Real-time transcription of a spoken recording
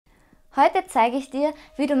Heute zeige ich dir,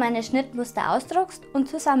 wie du meine Schnittmuster ausdruckst und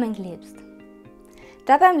zusammenklebst.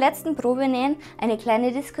 Da beim letzten Probenähen eine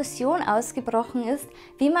kleine Diskussion ausgebrochen ist,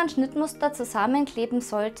 wie man Schnittmuster zusammenkleben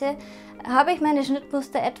sollte, habe ich meine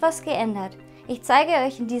Schnittmuster etwas geändert. Ich zeige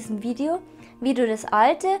euch in diesem Video, wie du das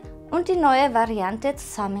alte und die neue Variante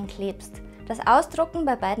zusammenklebst. Das Ausdrucken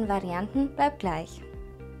bei beiden Varianten bleibt gleich.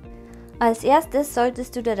 Als erstes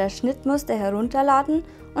solltest du dir das Schnittmuster herunterladen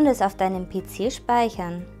und es auf deinem PC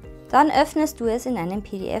speichern. Dann öffnest du es in einem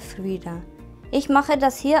PDF-Reader. Ich mache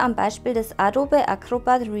das hier am Beispiel des Adobe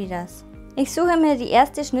Acrobat Readers. Ich suche mir die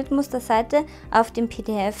erste Schnittmusterseite auf dem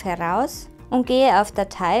PDF heraus und gehe auf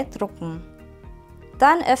Datei drucken.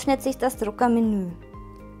 Dann öffnet sich das Druckermenü.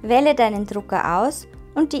 Wähle deinen Drucker aus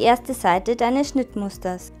und die erste Seite deines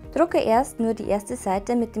Schnittmusters. Drucke erst nur die erste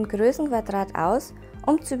Seite mit dem Größenquadrat aus,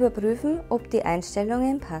 um zu überprüfen, ob die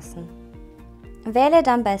Einstellungen passen. Wähle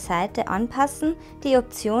dann bei Seite Anpassen die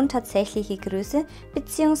Option Tatsächliche Größe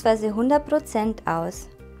bzw. 100% aus.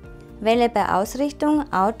 Wähle bei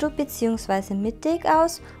Ausrichtung Auto bzw. mittig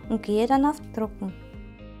aus und gehe dann auf Drucken.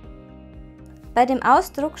 Bei dem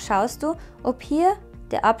Ausdruck schaust du, ob hier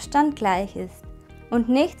der Abstand gleich ist und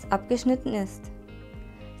nichts abgeschnitten ist.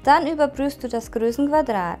 Dann überprüfst du das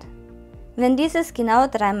Größenquadrat. Wenn dieses genau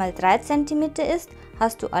 3×3 cm ist,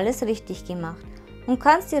 hast du alles richtig gemacht und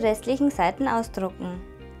kannst die restlichen Seiten ausdrucken.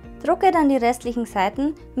 Drucke dann die restlichen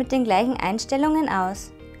Seiten mit den gleichen Einstellungen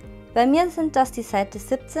aus. Bei mir sind das die Seite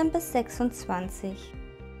 17 bis 26.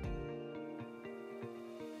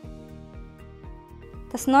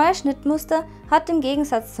 Das neue Schnittmuster hat im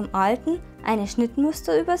Gegensatz zum alten eine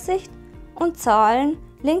Schnittmusterübersicht und Zahlen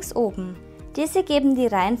links oben. Diese geben die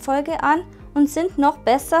Reihenfolge an und sind noch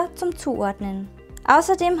besser zum Zuordnen.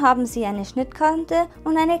 Außerdem haben sie eine Schnittkante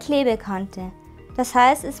und eine Klebekante. Das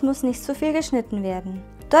heißt, es muss nicht so viel geschnitten werden.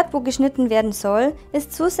 Dort, wo geschnitten werden soll,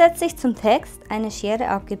 ist zusätzlich zum Text eine Schere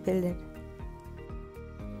abgebildet.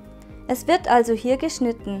 Es wird also hier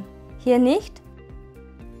geschnitten, hier nicht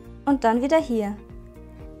und dann wieder hier.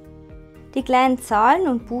 Die kleinen Zahlen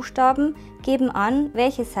und Buchstaben geben an,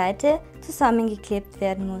 welche Seite zusammengeklebt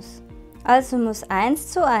werden muss. Also muss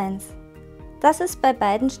 1:1. Das ist bei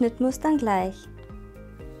beiden Schnittmustern gleich.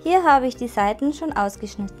 Hier habe ich die Seiten schon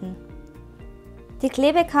ausgeschnitten. Die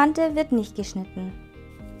Klebekante wird nicht geschnitten.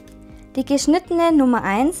 Die geschnittene Nummer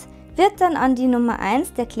 1 wird dann an die Nummer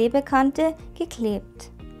 1 der Klebekante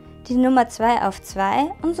geklebt, die Nummer 2 auf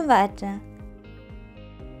 2 und so weiter.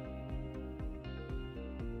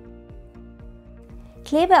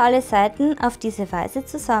 Klebe alle Seiten auf diese Weise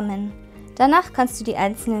zusammen. Danach kannst du die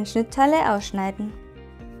einzelnen Schnittteile ausschneiden.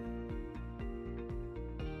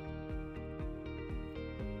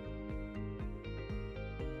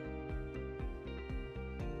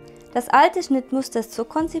 Das alte Schnittmuster ist so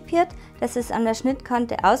konzipiert, dass es an der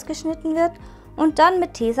Schnittkante ausgeschnitten wird und dann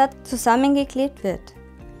mit Tesa zusammengeklebt wird.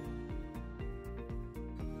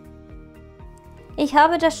 Ich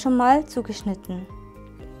habe das schon mal zugeschnitten.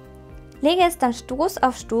 Lege es dann Stoß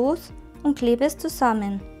auf Stoß und klebe es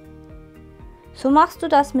zusammen. So machst du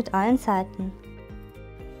das mit allen Seiten.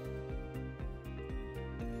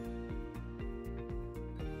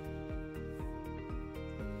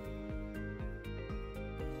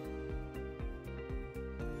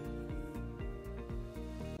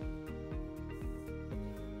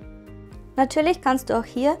 Natürlich kannst du auch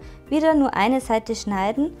hier wieder nur eine Seite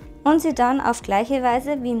schneiden und sie dann auf gleiche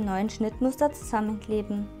Weise wie im neuen Schnittmuster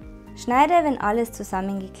zusammenkleben. Schneide, wenn alles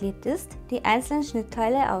zusammengeklebt ist, die einzelnen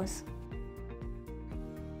Schnittteile aus.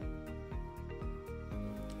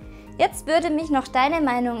 Jetzt würde mich noch deine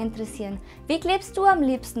Meinung interessieren. Wie klebst du am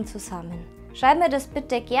liebsten zusammen? Schreib mir das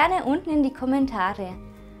bitte gerne unten in die Kommentare.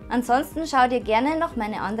 Ansonsten schau dir gerne noch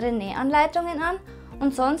meine anderen Nähanleitungen an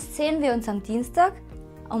und sonst sehen wir uns am Dienstag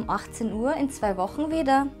um 18 Uhr in 2 Wochen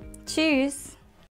wieder. Tschüss!